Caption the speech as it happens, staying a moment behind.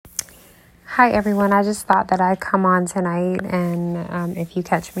Hi everyone, I just thought that I'd come on tonight and if you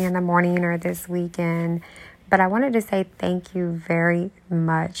catch me in the morning or this weekend, but I wanted to say thank you very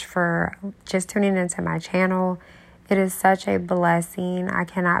much for just tuning into my channel. It is such a blessing. I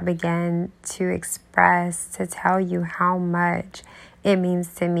cannot begin to express, to tell you how much it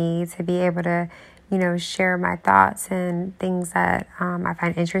means to me to be able to, share my thoughts and things that I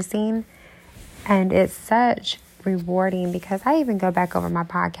find interesting. And it's such rewarding because I even go back over my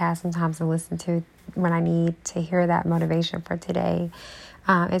podcast sometimes and listen to when I need to hear that motivation for today.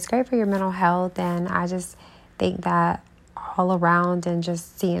 It's great for your mental health, and I just think that all around and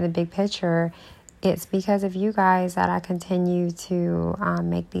just seeing the big picture, it's because of you guys that I continue to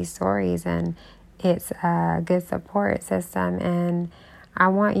make these stories, and it's a good support system. And I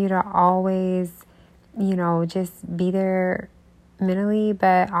want you to always, just be there mentally,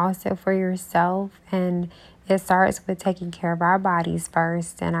 but also for yourself. And it starts with taking care of our bodies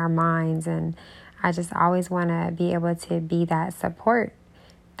first and our minds. And I just always want to be able to be that support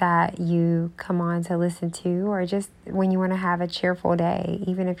that you come on to listen to, or just when you want to have a cheerful day,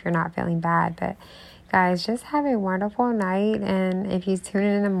 even if you're not feeling bad. But guys, just have a wonderful night. And if you tune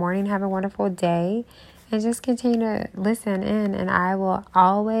in the morning, have a wonderful day, and just continue to listen in. And I will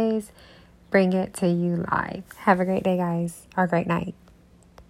always bring it to you live. Have a great day, guys, or great night.